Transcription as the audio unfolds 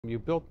You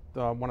built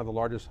one of the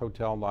largest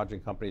hotel and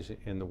lodging companies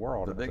in the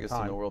world The at the biggest in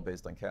time, the world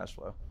based on cash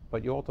flow.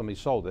 but you ultimately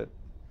sold it.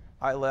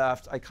 I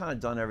left. I kind of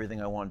done everything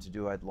I wanted to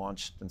do. I'd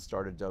launched and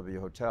started W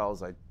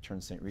Hotels. I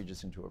turned St.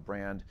 Regis into a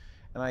brand.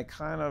 And I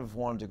kind of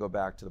wanted to go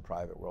back to the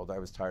private world. I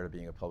was tired of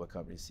being a public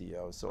company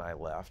CEO, so I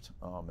left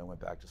and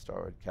went back to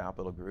Starwood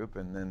Capital Group,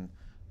 and then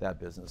that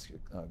business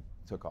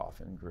took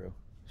off and grew.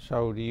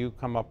 So do you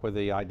come up with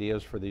the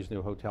ideas for these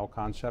new hotel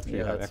concepts? You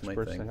Yeah, have that's my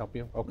experts thing. to help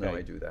you? Okay. No,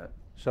 I do that.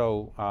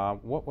 So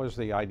what was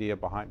the idea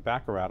behind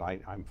Baccarat?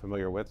 I'm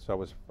familiar with, so it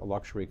was a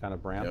luxury kind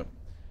of brand. Yep.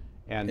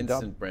 And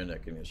Instant brand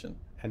recognition.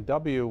 And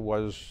W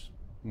was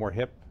more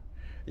hip.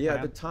 Yeah, at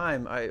brand? the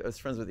time, I was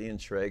friends with Ian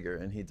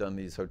Schrager, and he'd done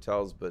these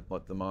hotels, but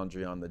like the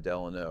Mondrian, the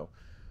Delano,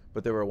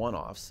 but they were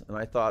one-offs. And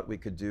I thought we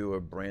could do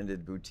a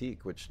branded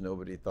boutique, which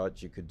nobody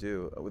thought you could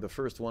do. The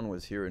first one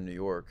was here in New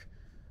York.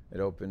 It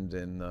opened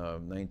in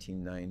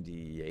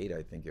 1998,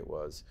 I think it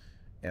was,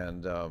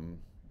 and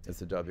it's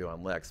the W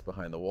on Lex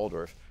behind the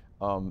Waldorf.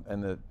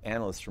 And the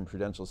analysts from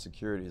Prudential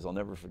Securities, I'll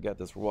never forget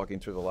this, were walking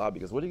through the lobby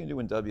because what are you gonna do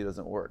when W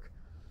doesn't work?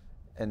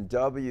 And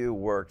W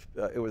worked.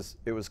 It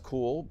was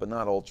cool, but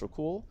not ultra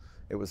cool.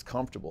 It was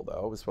comfortable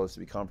though. It was supposed to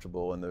be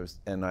comfortable,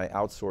 and I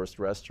outsourced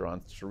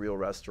restaurants to real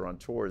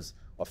restaurateurs,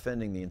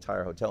 offending the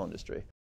entire hotel industry.